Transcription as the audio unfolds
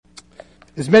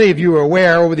As many of you are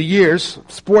aware, over the years,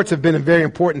 sports have been a very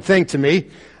important thing to me.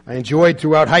 I enjoyed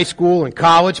throughout high school and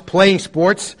college playing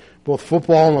sports, both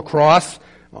football and lacrosse,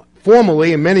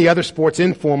 formally, and many other sports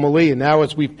informally. And now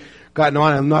as we've gotten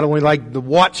on, I not only like to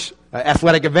watch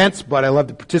athletic events, but I love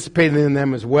to participate in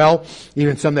them as well.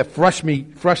 Even some that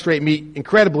frustrate me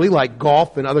incredibly, like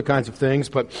golf and other kinds of things.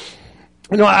 But,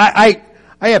 you know, I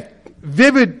have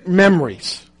vivid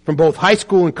memories from both high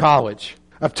school and college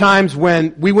of times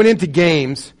when we went into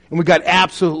games and we got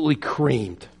absolutely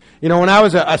creamed. You know, when I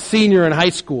was a senior in high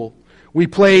school, we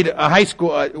played a high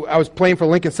school, I was playing for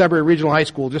Lincoln Sudbury Regional High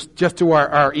School, just to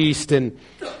our east, and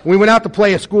we went out to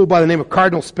play a school by the name of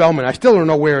Cardinal Spellman. I still don't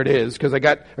know where it is because I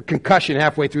got a concussion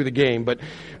halfway through the game, but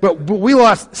we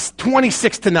lost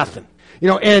 26-0. You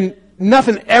know, and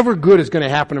nothing ever good is going to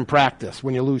happen in practice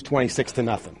when you lose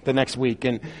 26-0 the next week.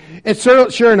 And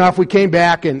sure enough, we came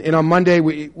back, and on Monday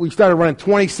we started running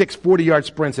 26 40-yard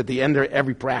sprints at the end of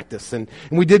every practice. And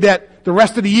we did that the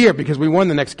rest of the year because we won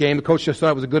the next game. The coach just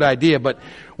thought it was a good idea. But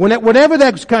whenever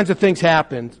those kinds of things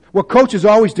happen, what coaches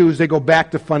always do is they go back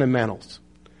to fundamentals.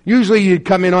 Usually you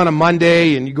come in on a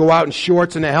Monday and you go out in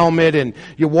shorts and a helmet and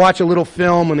you watch a little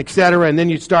film and et cetera, and then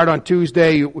you start on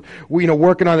Tuesday,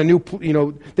 working on a new,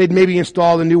 they'd maybe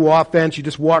install the new offense, you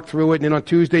just walk through it, and then on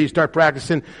Tuesday you start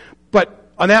practicing.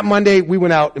 But on that Monday, we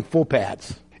went out in full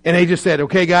pads. And they just said,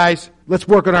 okay guys, let's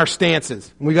work on our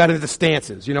stances. And we got into the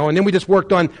stances, and then we just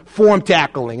worked on form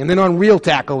tackling, and then on real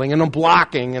tackling, and on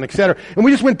blocking, and et cetera. And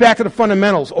we just went back to the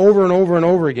fundamentals over and over and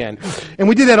over again. And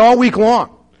we did that all week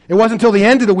long. It wasn't until the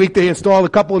end of the week they installed a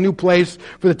couple of new plays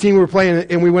for the team we were playing,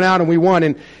 and we went out and we won.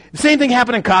 And the same thing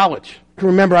happened in college. I can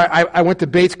remember I went to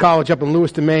Bates College up in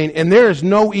Lewiston, Maine, and there is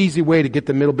no easy way to get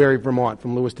to Middlebury, Vermont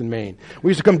from Lewiston, Maine.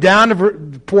 We used to come down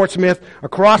to Portsmouth,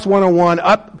 across 101,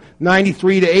 up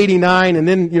 93 to 89, and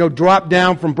then, drop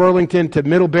down from Burlington to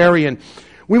Middlebury. And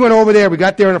we went over there. We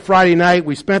got there on a Friday night.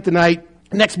 We spent the night.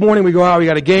 Next morning we go out. We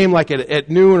got a game like at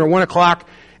noon or 1 o'clock,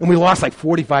 and we lost like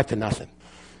 45-0.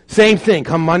 Same thing.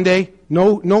 Come Monday,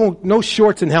 no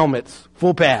shorts and helmets,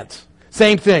 full pads.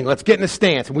 Same thing. Let's get in the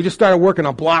stance. And we just started working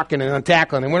on blocking and on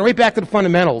tackling and went right back to the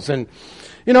fundamentals. And,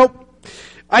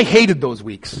 I hated those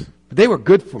weeks. But they were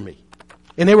good for me.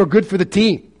 And they were good for the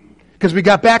team. Because we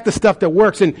got back to stuff that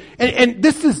works. And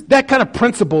this is that kind of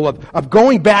principle of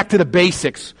going back to the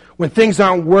basics when things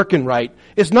aren't working right.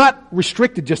 It's not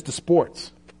restricted just to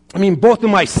sports. I mean, both of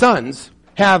my sons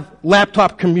have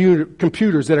laptop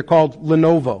computers that are called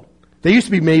Lenovo. They used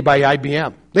to be made by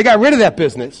IBM. They got rid of that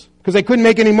business because they couldn't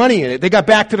make any money in it. They got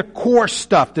back to the core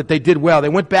stuff that they did well. They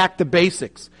went back to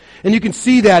basics. And you can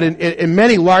see that in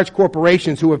many large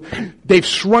corporations they've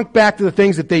shrunk back to the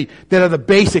things that are the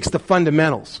basics, the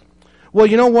fundamentals. Well,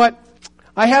 you know what?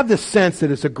 I have this sense that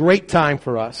it's a great time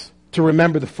for us to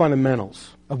remember the fundamentals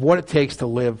of what it takes to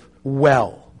live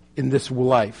well in this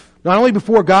life. Not only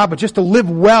before God, but just to live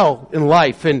well in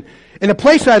life. And a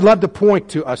place I'd love to point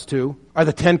to us to are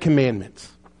the Ten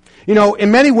Commandments.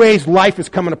 In many ways, life is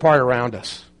coming apart around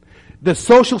us. The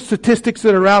social statistics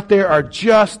that are out there are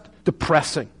just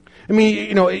depressing. I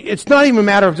mean, it's not even a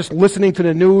matter of just listening to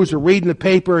the news or reading the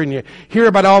paper and you hear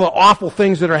about all the awful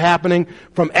things that are happening,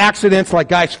 from accidents like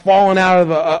guys falling out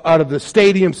of the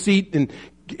stadium seat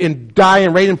and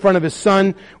dying right in front of his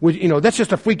son, that's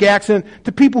just a freak accident,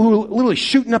 to people who are literally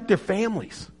shooting up their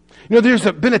families. There's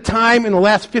been a time in the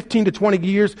last 15 to 20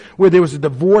 years where there was a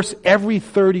divorce every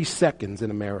 30 seconds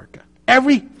in America.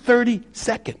 Every 30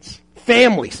 seconds.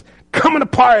 Families coming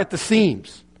apart at the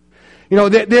seams.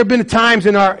 There have been times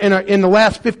in the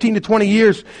last 15 to 20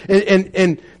 years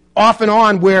and off and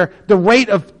on where the rate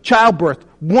of childbirth,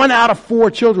 1 out of 4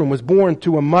 children was born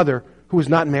to a mother who was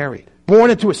not married.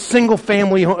 Born into a single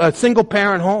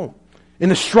parent home,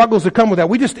 and the struggles that come with that.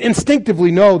 We just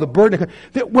instinctively know the burden.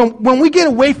 When we get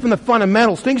away from the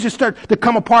fundamentals, things just start to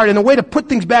come apart, and the way to put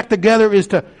things back together is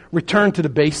to return to the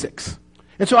basics.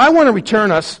 And so I want to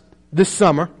return us this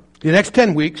summer, the next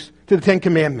 10 weeks, to the Ten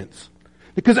Commandments.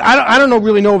 Because I don't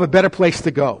really know of a better place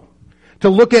to go, to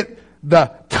look at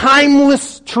the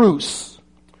timeless truths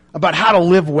about how to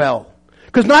live well.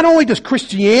 Because not only does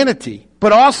Christianity,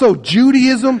 but also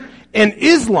Judaism and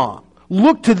Islam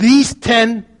look to these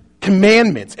 10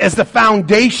 commandments as the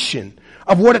foundation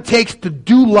of what it takes to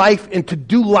do life and to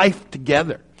do life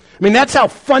together. I mean, that's how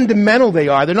fundamental they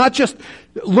are. They're not just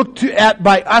looked at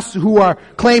by us who are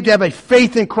claimed to have a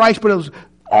faith in Christ, but it was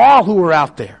all who are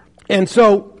out there. And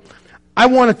so I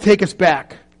want to take us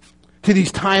back to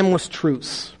these timeless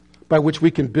truths by which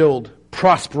we can build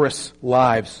prosperous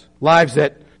lives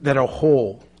that are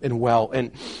whole and well.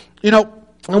 And, I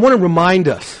want to remind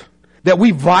us that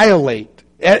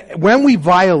when we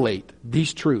violate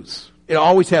these truths, it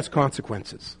always has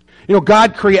consequences. You know,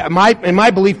 in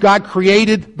my belief, God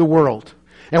created the world.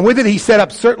 And with it, he set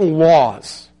up certain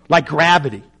laws, like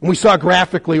gravity. And we saw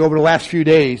graphically over the last few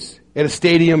days at a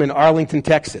stadium in Arlington,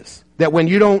 Texas, that when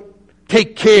you don't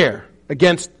take care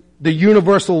against the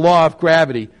universal law of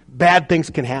gravity, bad things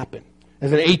can happen.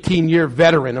 As an 18-year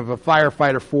veteran of a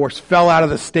firefighter force, fell out of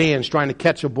the stands trying to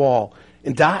catch a ball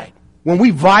and died. When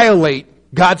we violate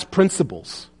God's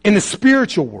principles in the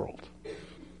spiritual world,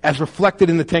 as reflected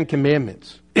in the Ten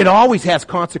Commandments, it always has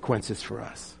consequences for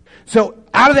us. So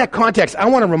out of that context, I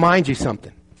want to remind you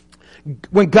something.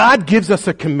 When God gives us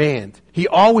a command, he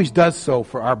always does so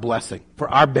for our blessing, for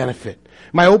our benefit.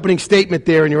 My opening statement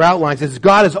there in your outlines is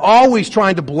God is always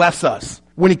trying to bless us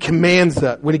when he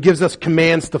gives us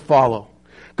commands to follow.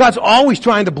 God's always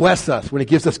trying to bless us when he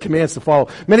gives us commands to follow.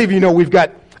 Many of you know we've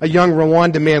got a young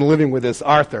Rwanda man living with us,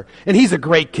 Arthur. And he's a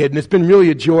great kid, and it's been really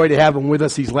a joy to have him with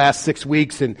us these last 6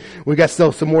 weeks. And we've got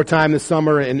still some more time this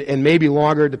summer and maybe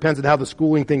longer. It depends on how the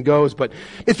schooling thing goes. But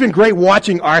it's been great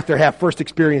watching Arthur have first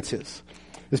experiences.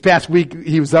 This past week,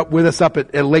 he was up with us up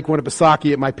at Lake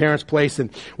Winnipesaukee at my parents' place, and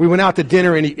we went out to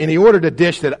dinner, and he ordered a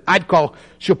dish that I'd call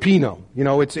Chopino. You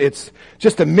know, it's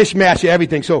just a mishmash of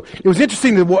everything. So it was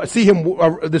interesting to see him,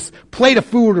 this plate of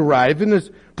food arrive, and there's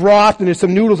broth, and there's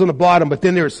some noodles on the bottom, but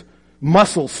then there's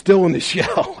mussels still in the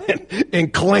shell,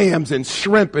 and clams, and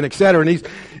shrimp, and et cetera. And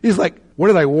he's like, what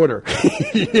did I order?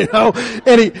 You know,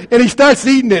 and he starts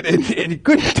eating it, and he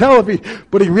couldn't tell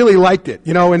but he really liked it.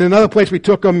 You know, in another place we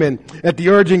took him, and at the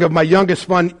urging of my youngest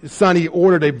son, he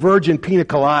ordered a virgin pina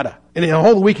colada. And the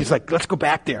whole week he's like, let's go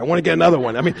back there. I want to get another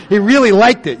one. I mean, he really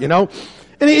liked it, you know.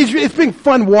 And it's been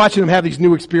fun watching him have these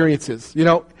new experiences, you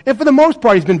know. And for the most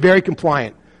part, he's been very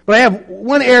compliant. But I have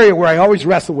one area where I always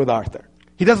wrestle with Arthur.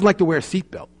 He doesn't like to wear a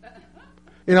seatbelt.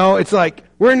 You know, it's like,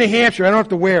 we're in New Hampshire, I don't have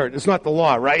to wear it. It's not the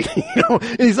law, right? You know,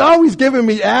 and he's always giving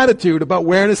me attitude about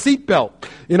wearing a seatbelt.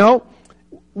 You know,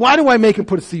 why do I make him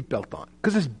put a seatbelt on?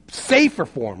 Because it's safer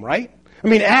for him, right? I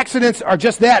mean, accidents are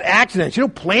just that, accidents. You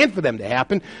don't plan for them to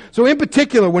happen. So in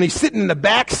particular, when he's sitting in the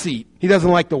back seat, he doesn't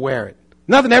like to wear it.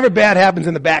 Nothing ever bad happens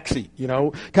in the back seat, you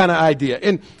know, kind of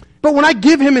idea. But when I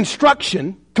give him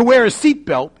instruction to wear a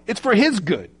seatbelt, it's for his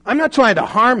good. I'm not trying to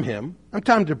harm him. I'm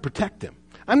trying to protect him.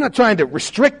 I'm not trying to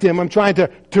restrict him. I'm trying to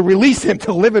release him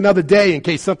to live another day in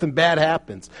case something bad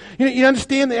happens. You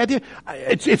understand the idea?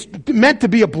 It's meant to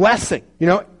be a blessing. You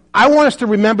know, I want us to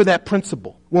remember that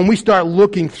principle when we start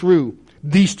looking through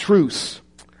these truths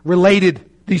related,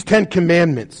 these 10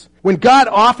 commandments. When God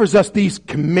offers us these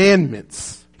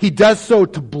commandments, he does so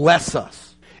to bless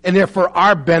us, and they're for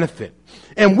our benefit.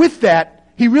 And with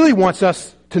that, he really wants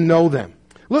us to know them.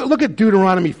 Look at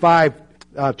Deuteronomy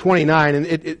 5:29, and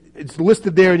it's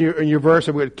listed there in your verse.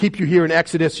 I'm going to keep you here in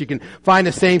Exodus. You can find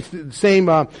the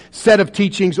same set of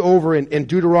teachings over in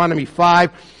Deuteronomy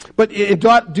 5. But in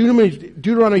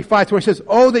Deuteronomy 5:20 says,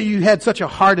 "Oh, that you had such a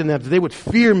heart in them, that they would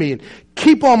fear me and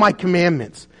keep all my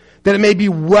commandments, that it may be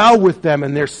well with them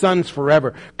and their sons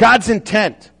forever." God's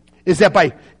intent is that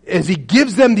as he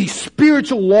gives them these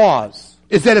spiritual laws,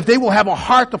 is that if they will have a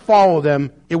heart to follow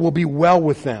them, it will be well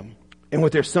with them and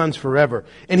with their sons forever.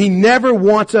 And he never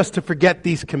wants us to forget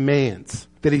these commands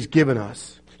that he's given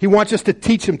us. He wants us to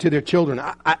teach them to their children.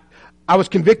 I was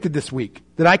convicted this week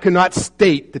that I could not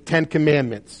state the 10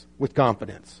 commandments with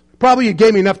confidence. Probably you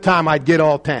gave me enough time, I'd get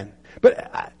all 10.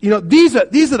 But, you know, these are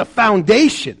the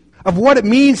foundation of what it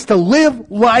means to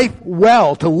live life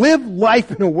well, to live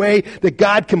life in a way that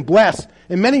God can bless.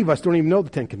 And many of us don't even know the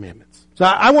 10 commandments. So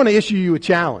I want to issue you a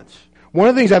challenge. One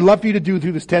of the things I'd love for you to do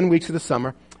through this 10 weeks of the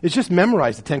summer is just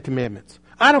memorize the 10 commandments.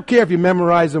 I don't care if you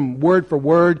memorize them word for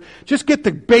word. Just get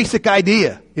the basic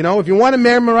idea. You know, if you want to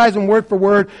memorize them word for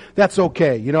word, that's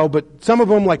okay. You know, but some of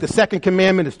them, like the second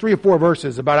commandment, is 3 or 4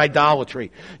 verses about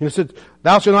idolatry. You know, it says,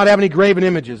 "Thou shalt not have any graven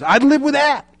images." I'd live with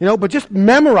that. You know, but just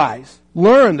memorize,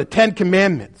 learn the 10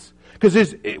 commandments.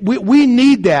 Because we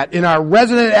need that in our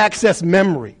resident access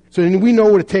memory. So we know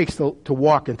what it takes to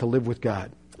walk and to live with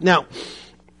God. Now,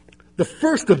 the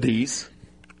first of these,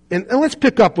 and let's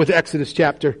pick up with Exodus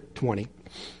chapter 20.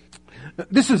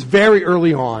 This is very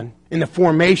early on in the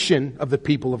formation of the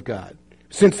people of God,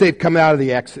 since they've come out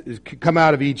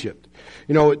of Egypt.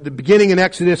 You know, at the beginning in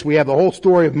Exodus, we have the whole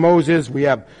story of Moses. We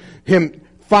have him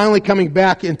finally coming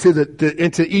back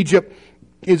into Egypt.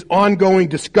 His ongoing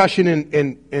discussion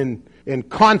and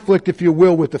conflict, if you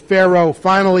will, with the Pharaoh.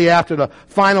 Finally, after the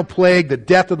final plague, the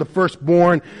death of the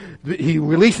firstborn, he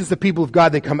releases the people of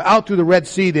God. They come out through the Red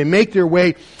Sea. They make their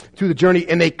way through the journey,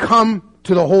 and they come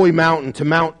to the holy mountain, to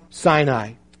Mount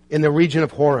Sinai, in the region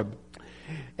of Horeb.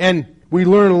 And We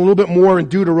learn a little bit more in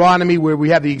Deuteronomy where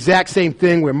we have the exact same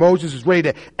thing where Moses is ready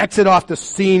to exit off the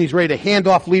scene. He's ready to hand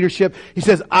off leadership. He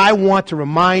says, I want to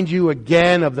remind you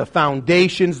again of the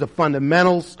foundations, the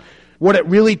fundamentals, what it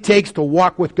really takes to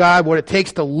walk with God, what it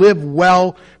takes to live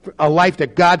well, a life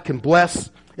that God can bless.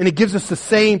 And he gives us the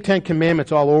same 10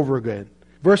 commandments all over again.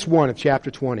 Verse 1 of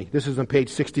chapter 20. This is on page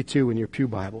 62 in your pew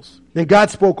Bibles. Then God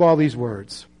spoke all these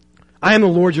words. I am the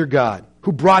Lord your God,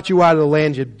 who brought you out of the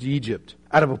land of Egypt,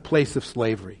 out of a place of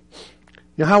slavery.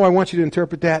 You know how I want you to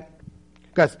interpret that?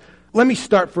 Guys, let me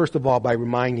start first of all by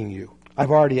reminding you,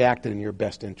 I've already acted in your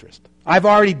best interest. I've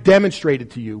already demonstrated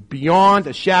to you, beyond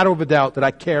a shadow of a doubt, that I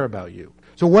care about you.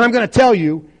 So what I'm going to tell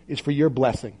you is for your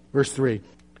blessing. Verse 3.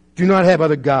 Do not have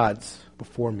other gods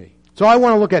before me. So I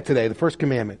want to look at today, the first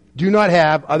commandment. Do not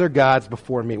have other gods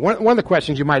before me. One of the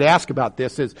questions you might ask about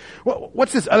this is,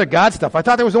 what's this other God stuff? I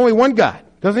thought there was only one God.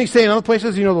 Doesn't he say in other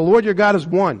places, the Lord your God is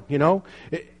one,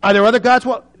 Are there other gods?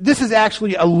 Well, this is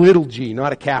actually a little g,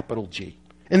 not a capital G.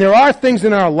 And there are things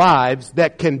in our lives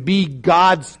that can be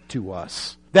gods to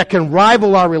us, that can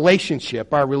rival our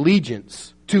relationship, our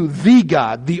allegiance to the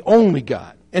God, the only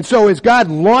God. And so as God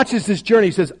launches this journey,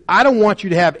 he says, I don't want you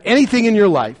to have anything in your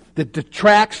life that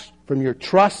detracts from your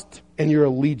trust and your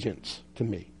allegiance to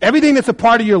me. Everything that's a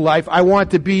part of your life, I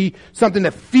want to be something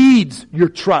that feeds your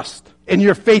trust and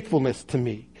your faithfulness to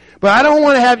me. But I don't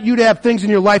want to have you to have things in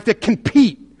your life that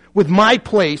compete with my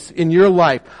place in your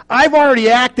life. I've already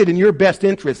acted in your best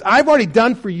interest. I've already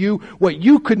done for you what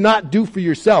you could not do for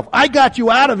yourself. I got you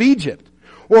out of Egypt.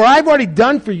 Or I've already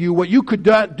done for you what you could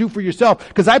not do for yourself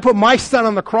because I put my son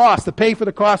on the cross to pay for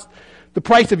the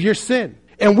price of your sin.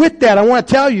 And with that, I want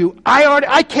to tell you,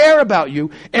 I care about you.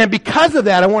 And because of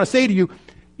that, I want to say to you,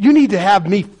 you need to have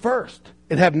me first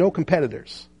and have no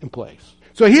competitors in place.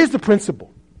 So here's the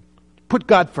principle. Put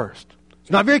God first.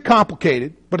 It's not very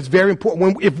complicated, but it's very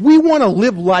important. If we want to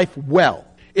live life well,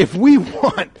 if we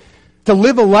want to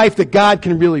live a life that God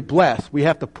can really bless, we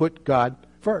have to put God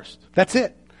first. That's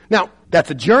it. Now, that's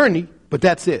a journey, but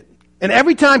that's it. And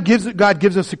every time God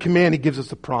gives us a command, he gives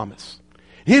us a promise.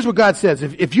 Here's what God says.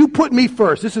 If you put me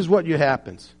first, this is what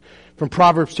happens. From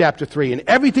Proverbs chapter 3. In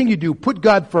everything you do, put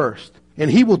God first, and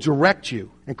he will direct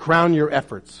you and crown your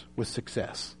efforts with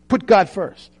success. Put God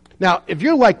first. Now, if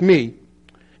you're like me,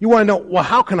 you want to know, well,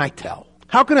 how can I tell?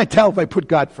 How can I tell if I put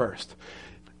God first?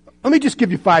 Let me just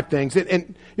give you 5 things.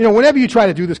 And whenever you try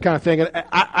to do this kind of thing,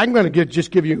 I'm going to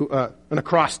just give you an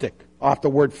acrostic off the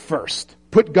word first.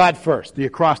 Put God first, the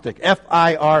acrostic,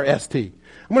 F-I-R-S-T.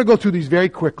 I'm going to go through these very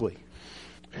quickly.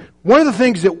 One of the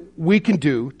things that we can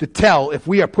do to tell if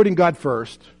we are putting God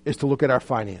first is to look at our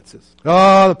finances.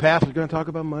 Oh, the pastor's going to talk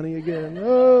about money again.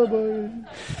 Oh, boy.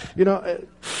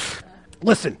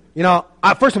 Listen,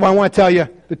 first of all, I want to tell you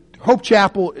that Hope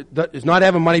Chapel is not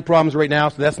having money problems right now,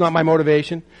 so that's not my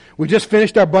motivation. We just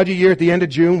finished our budget year at the end of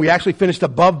June. We actually finished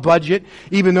above budget,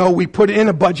 even though we put in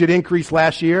a budget increase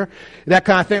last year. That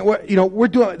kind of thing. We're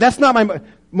doing. That's not my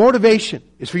motivation.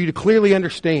 Is for you to clearly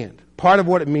understand part of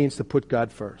what it means to put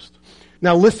God first.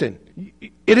 Now, listen.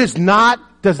 It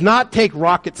does not take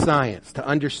rocket science to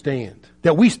understand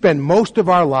that we spend most of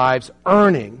our lives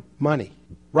earning money,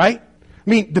 right? I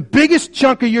mean, the biggest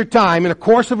chunk of your time in the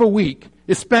course of a week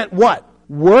is spent what?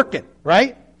 Working,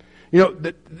 right?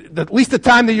 At least the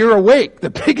time that you're awake, the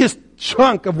biggest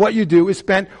chunk of what you do is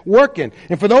spent working.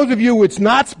 And for those of you who it's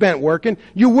not spent working,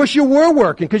 you wish you were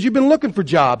working because you've been looking for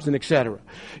jobs and et cetera.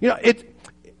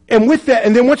 And with that,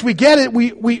 and then once we get it,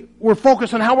 we're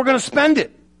focused on how we're going to spend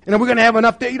it. And are we going to have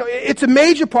enough day? It's a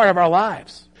major part of our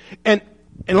lives. And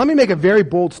let me make a very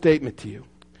bold statement to you.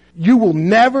 You will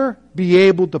never be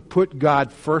able to put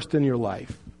God first in your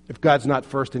life if God's not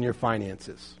first in your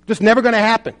finances. Just never going to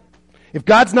happen. If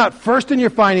God's not first in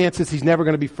your finances, he's never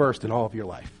going to be first in all of your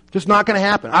life. Just not going to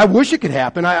happen. I wish it could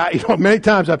happen. Many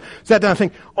times I've sat down and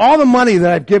think, all the money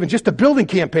that I've given just to building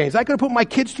campaigns, I could have put my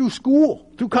kids through school,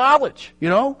 through college,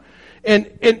 And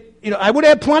I would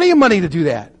have plenty of money to do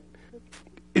that.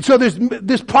 And so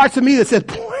there's parts of me that says,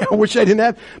 boy, I wish I didn't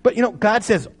have. But, God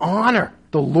says, honor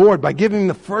the Lord by giving him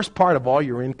the first part of all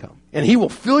your income. And he will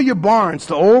fill your barns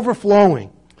to overflowing.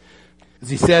 As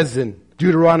he says in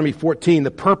Deuteronomy 14,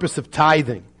 the purpose of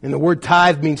tithing. And the word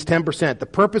tithe means 10%. The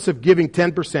purpose of giving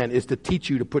 10% is to teach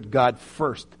you to put God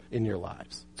first in your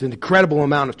lives. It's an incredible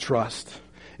amount of trust.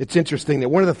 It's interesting that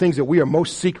one of the things that we are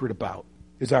most secret about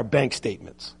is our bank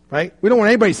statements, right? We don't want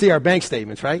anybody to see our bank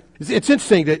statements, right? It's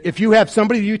interesting that if you have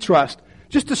somebody you trust,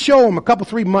 just to show them a couple,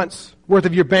 3 months worth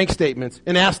of your bank statements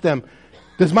and ask them,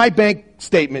 does my bank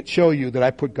statement show you that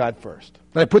I put God first?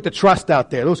 That I put the trust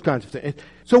out there, those kinds of things.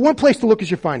 So one place to look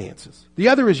is your finances. The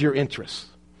other is your interests.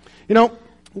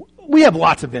 we have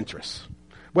lots of interests.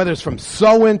 Whether it's from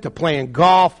sewing to playing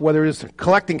golf, whether it's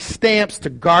collecting stamps to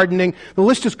gardening, the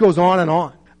list just goes on and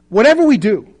on. Whatever we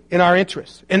do in our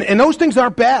interests, and those things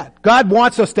aren't bad. God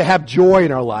wants us to have joy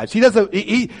in our lives. He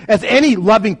as any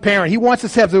loving parent, He wants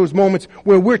us to have those moments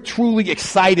where we're truly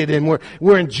excited and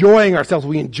we're enjoying ourselves.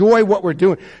 We enjoy what we're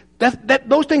doing.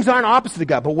 Those things aren't opposite of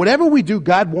God. But whatever we do,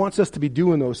 God wants us to be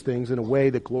doing those things in a way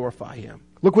that glorify Him.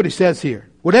 Look what He says here.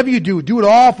 Whatever you do it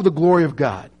all for the glory of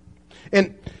God.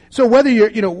 And so whether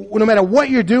no matter what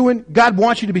you're doing, God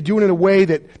wants you to be doing it in a way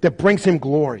that brings Him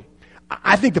glory.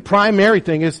 I think the primary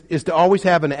thing is to always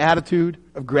have an attitude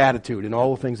of gratitude in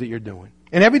all the things that you're doing.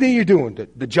 And everything you're doing,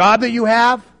 the job that you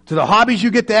have, to the hobbies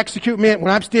you get to execute. Man,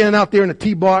 when I'm standing out there in the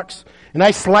tee box and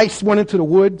I slice one into the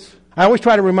woods, I always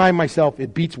try to remind myself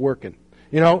it beats working.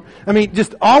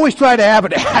 Just always try to have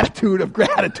an attitude of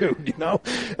gratitude,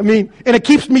 and it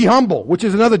keeps me humble, which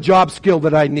is another job skill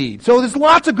that I need. So there's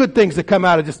lots of good things that come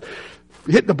out of just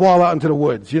hitting the ball out into the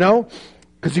woods,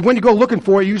 Because when you go looking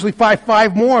for it, you usually find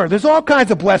five more. There's all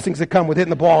kinds of blessings that come with hitting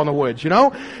the ball in the woods,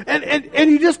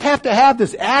 And you just have to have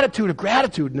this attitude of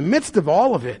gratitude in the midst of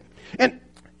all of it. And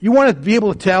you want to be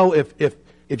able to tell if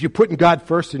you're putting God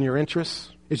first in your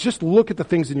interests. It's just look at the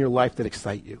things in your life that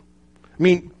excite you.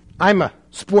 I'm a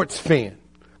sports fan.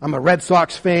 I'm a Red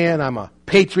Sox fan. I'm a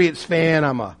Patriots fan.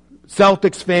 I'm a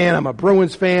Celtics fan. I'm a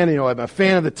Bruins fan. I'm a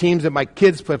fan of the teams that my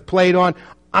kids have played on.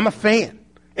 I'm a fan.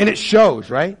 And it shows,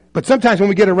 right? But sometimes when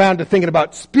we get around to thinking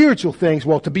about spiritual things,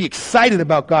 well, to be excited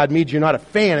about God means you're not a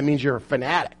fan. It means you're a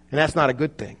fanatic. And that's not a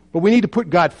good thing. But we need to put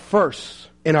God first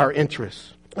in our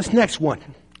interests. This next one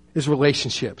is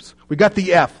relationships. We got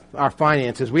the F, our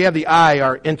finances. We have the I,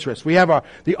 our interests. We have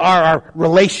the R, our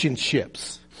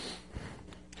relationships.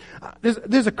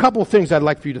 There's a couple of things I'd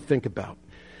like for you to think about.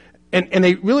 And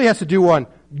it really has to do on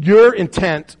your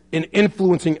intent in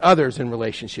influencing others in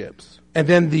relationships. And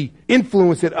then the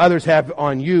influence that others have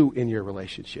on you in your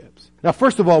relationships. Now,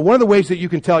 first of all, one of the ways that you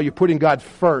can tell you're putting God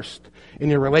first in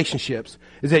your relationships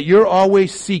is that you're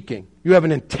always seeking. You have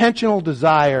an intentional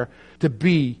desire to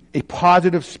be a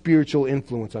positive spiritual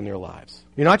influence on their lives.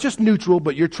 You're not just neutral,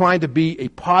 but you're trying to be a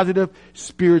positive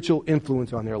spiritual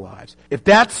influence on their lives. If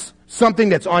that's something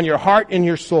that's on your heart and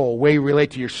your soul, the way you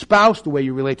relate to your spouse, the way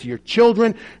you relate to your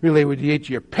children, relate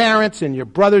to your parents and your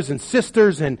brothers and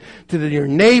sisters and to your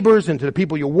neighbors and to the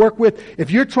people you work with, if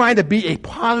you're trying to be a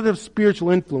positive spiritual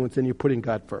influence, then you're putting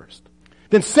God first.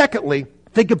 Then secondly,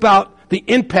 think about the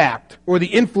impact or the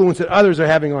influence that others are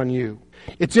having on you.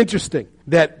 It's interesting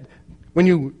that when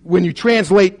you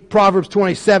translate Proverbs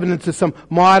 27 into some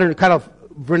modern kind of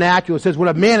vernacular, it says what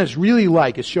a man is really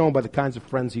like is shown by the kinds of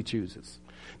friends he chooses.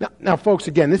 Now, folks,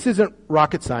 again, this isn't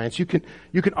rocket science. You can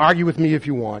argue with me if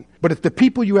you want. But if the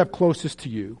people you have closest to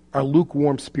you are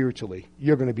lukewarm spiritually,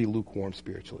 you're going to be lukewarm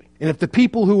spiritually. And if the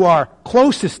people who are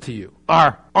closest to you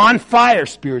are on fire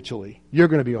spiritually, you're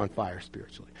going to be on fire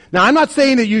spiritually. Now, I'm not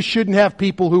saying that you shouldn't have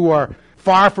people who are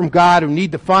far from God, who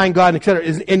need to find God, etc.,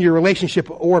 is in your relationship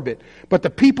orbit. But the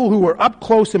people who are up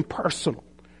close and personal,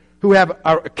 who have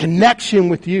a connection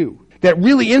with you, that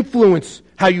really influence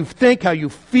how you think, how you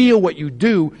feel, what you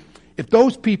do, if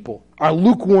those people are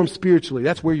lukewarm spiritually,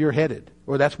 that's where you're headed,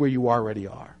 or that's where you already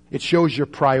are. It shows your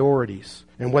priorities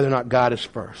and whether or not God is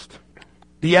first.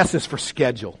 The S is for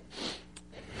schedule.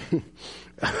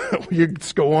 We could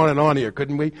just go on and on here,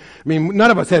 couldn't we? None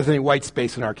of us has any white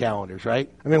space in our calendars, right?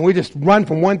 We just run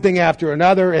from one thing after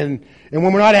another, and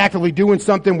when we're not actively doing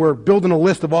something, we're building a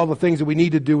list of all the things that we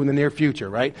need to do in the near future,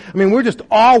 right? We're just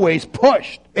always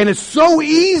pushed. And it's so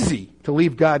easy to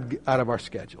leave God out of our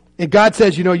schedule. And God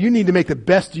says, you need to make the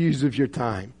best use of your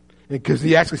time. Because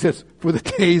He actually says, for the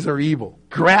days are evil.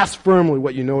 Grasp firmly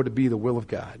what you know to be the will of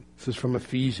God. This is from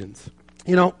Ephesians.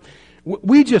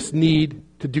 We just need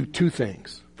to do two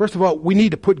things. First of all, we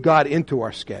need to put God into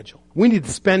our schedule. We need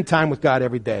to spend time with God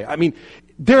every day.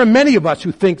 There are many of us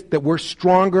who think that we're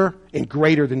stronger and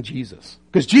greater than Jesus.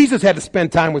 Because Jesus had to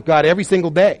spend time with God every single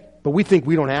day. But we think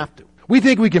we don't have to. We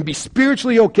think we can be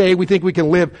spiritually okay. We think we can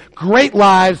live great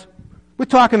lives. We're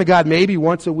talking to God maybe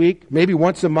once a week, maybe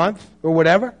once a month, or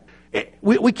whatever.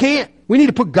 We can't. We need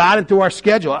to put God into our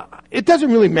schedule. It doesn't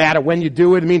really matter when you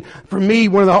do it. For me,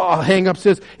 one of the hang-ups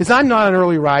is I'm not an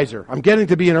early riser. I'm getting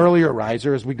to be an earlier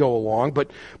riser as we go along,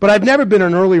 but I've never been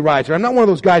an early riser. I'm not one of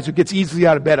those guys who gets easily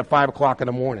out of bed at 5 o'clock in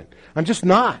the morning. I'm just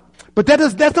not. But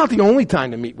that's not the only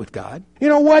time to meet with God. You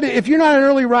know what? If you're not an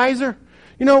early riser,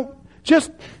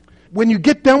 just when you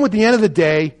get done with the end of the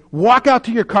day, walk out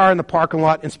to your car in the parking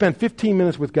lot and spend 15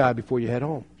 minutes with God before you head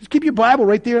home. Just keep your Bible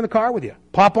right there in the car with you.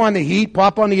 Pop on the heat,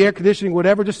 pop on the air conditioning,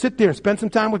 whatever. Just sit there and spend some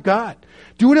time with God.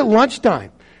 Do it at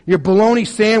lunchtime. your bologna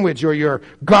sandwich or your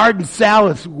garden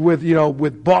salad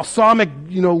with balsamic,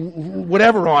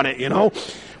 whatever on it,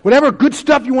 Whatever good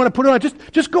stuff you want to put on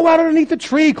it, just go out underneath the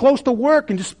tree close to work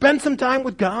and just spend some time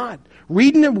with God,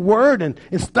 reading the Word and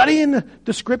studying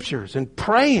the Scriptures and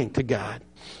praying to God.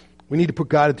 We need to put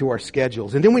God into our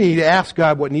schedules. And then we need to ask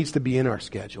God what needs to be in our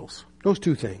schedules. Those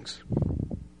two things.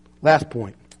 Last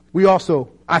point. We also,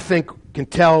 I think, can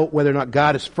tell whether or not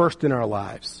God is first in our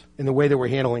lives in the way that we're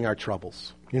handling our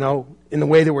troubles. In the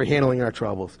way that we're handling our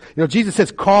troubles. Jesus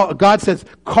says, God says,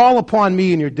 call upon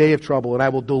me in your day of trouble and I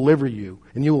will deliver you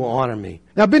and you will honor me.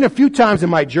 Now, I've been a few times in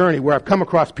my journey where I've come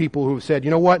across people who have said,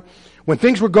 you know what, when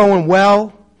things were going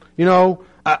well,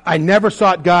 I never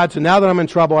sought God, so now that I'm in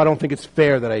trouble, I don't think it's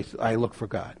fair that I look for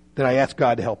God, that I ask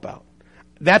God to help out.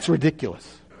 That's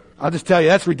ridiculous. I'll just tell you,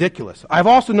 that's ridiculous. I've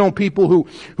also known people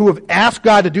who have asked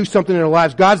God to do something in their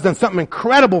lives. God's done something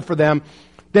incredible for them.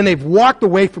 Then they've walked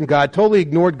away from God, totally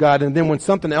ignored God, and then when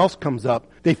something else comes up,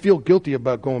 they feel guilty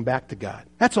about going back to God.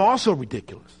 That's also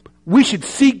ridiculous. We should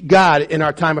seek God in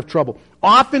our time of trouble.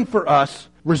 Often for us,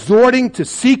 resorting to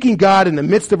seeking God in the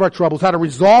midst of our troubles, how to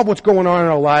resolve what's going on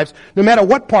in our lives, no matter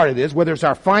what part it is, whether it's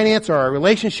our finance or our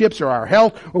relationships or our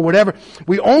health or whatever,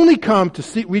 we only come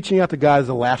to reaching out to God as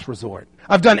a last resort.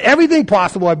 I've done everything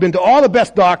possible. I've been to all the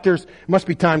best doctors. It must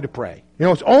be time to pray.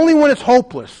 It's only when it's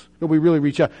hopeless that we really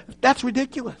reach out. That's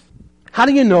ridiculous. How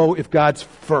do you know if God's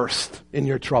first in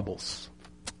your troubles?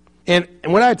 And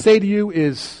what I'd say to you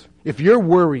is, if you're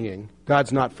worrying,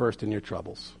 God's not first in your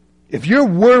troubles. If you're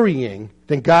worrying,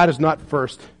 then God is not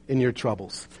first in your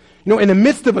troubles. In the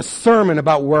midst of a sermon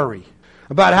about worry,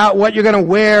 about what you're going to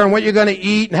wear and what you're going to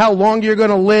eat and how long you're going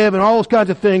to live and all those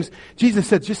kinds of things, Jesus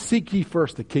said, just seek ye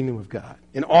first the kingdom of God,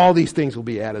 and all these things will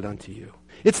be added unto you.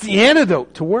 It's the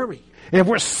antidote to worry. And if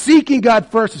we're seeking God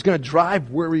first, it's going to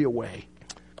drive worry away.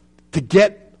 To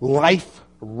get life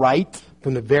right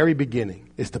from the very beginning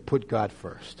is to put God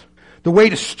first. The way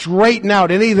to straighten out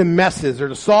any of the messes or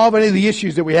to solve any of the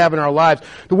issues that we have in our lives,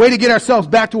 the way to get ourselves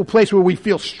back to a place where we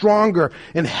feel stronger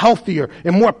and healthier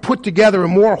and more put together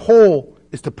and more whole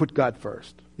is to put God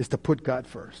first. Is to put God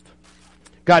first.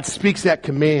 God speaks that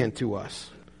command to us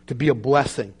to be a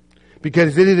blessing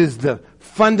because it is the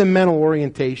fundamental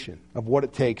orientation of what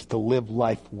it takes to live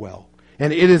life well.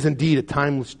 And it is indeed a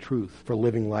timeless truth for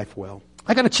living life well.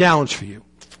 I got a challenge for you.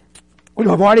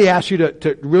 I've already asked you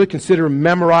to really consider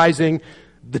memorizing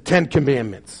the 10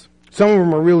 Commandments. Some of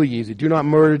them are really easy. Do not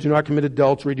murder, do not commit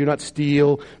adultery, do not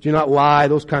steal, do not lie,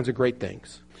 those kinds of great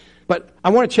things. But I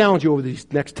want to challenge you over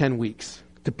these next 10 weeks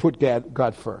to put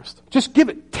God first. Just give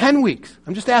it 10 weeks.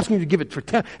 I'm just asking you to give it for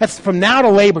 10. That's from now to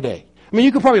Labor Day. I mean,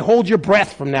 you could probably hold your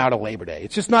breath from now to Labor Day.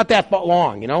 It's just not that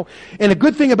long, And a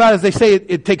good thing about it is they say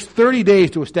it takes 30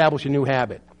 days to establish a new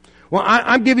habit. Well,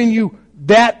 I'm giving you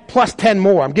that plus 10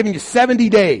 more. I'm giving you 70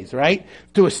 days, right,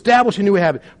 to establish a new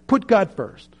habit. Put God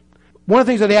first. One of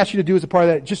the things I'd ask you to do as a part of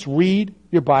that, just read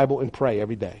your Bible and pray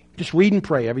every day. Just read and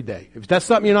pray every day. If that's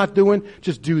something you're not doing,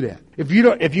 just do that. If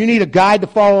you need a guide to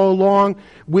follow along,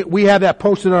 we have that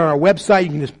posted on our website. You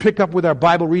can just pick up with our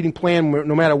Bible reading plan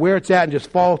no matter where it's at and just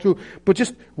follow through. But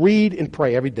just read and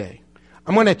pray every day.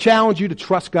 I'm going to challenge you to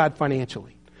trust God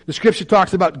financially. The Scripture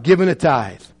talks about giving a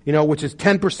tithe, which is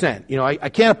 10%. I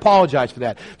can't apologize for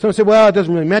that. Someone said, well, it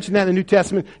doesn't really mention that in the New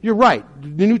Testament. You're right.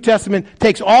 The New Testament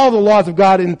takes all the laws of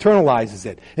God and internalizes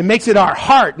it. It makes it our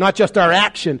heart, not just our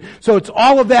action. So it's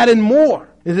all of that and more,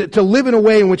 to live in a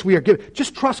way in which we are given.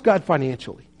 Just trust God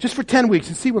financially, just for 10 weeks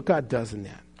and see what God does in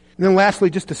that. And then lastly,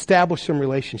 just establish some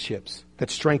relationships that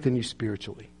strengthen you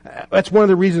spiritually. That's one of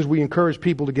the reasons we encourage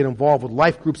people to get involved with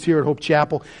life groups here at Hope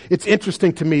Chapel. It's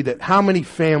interesting to me that how many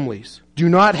families do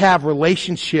not have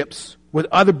relationships with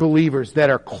other believers that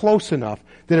are close enough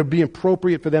that it would be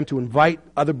appropriate for them to invite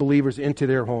other believers into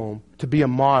their home to be a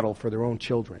model for their own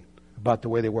children about the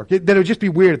way they work. That it would just be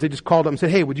weird if they just called up and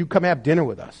said, hey, would you come have dinner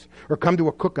with us? Or come to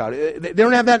a cookout. They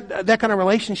don't have that kind of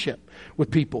relationship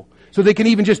with people. So they can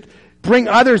even just bring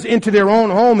others into their own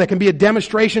home that can be a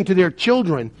demonstration to their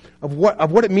children of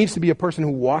what it means to be a person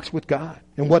who walks with God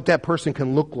and what that person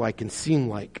can look like and seem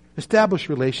like. Establish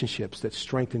relationships that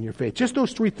strengthen your faith. Just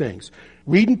those 3 things.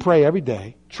 Read and pray every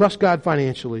day. Trust God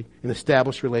financially. And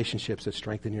establish relationships that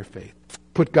strengthen your faith.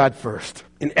 Put God first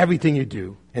in everything you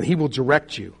do, and He will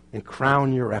direct you and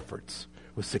crown your efforts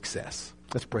with success.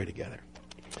 Let's pray together.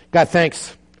 God,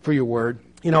 thanks for your word.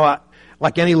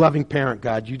 Like any loving parent,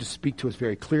 God, you just speak to us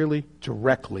very clearly,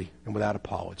 directly, and without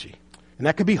apology. And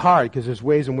that could be hard because there's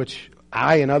ways in which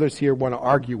I and others here want to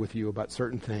argue with you about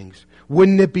certain things.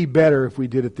 Wouldn't it be better if we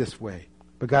did it this way?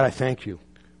 But God, I thank you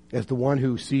as the one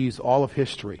who sees all of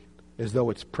history as though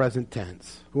it's present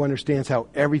tense, who understands how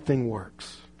everything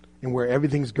works. and where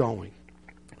everything's going,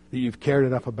 that you've cared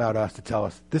enough about us to tell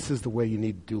us this is the way you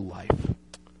need to do life.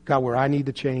 God, where I need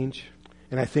to change,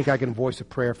 and I think I can voice a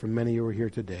prayer for many who are here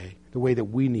today, the way that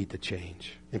we need to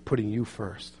change in putting you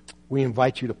first. We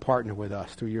invite you to partner with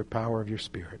us through your power of your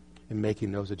Spirit in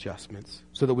making those adjustments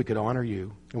so that we can honor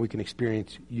you and we can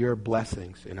experience your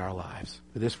blessings in our lives.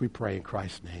 For this we pray in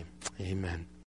Christ's name. Amen.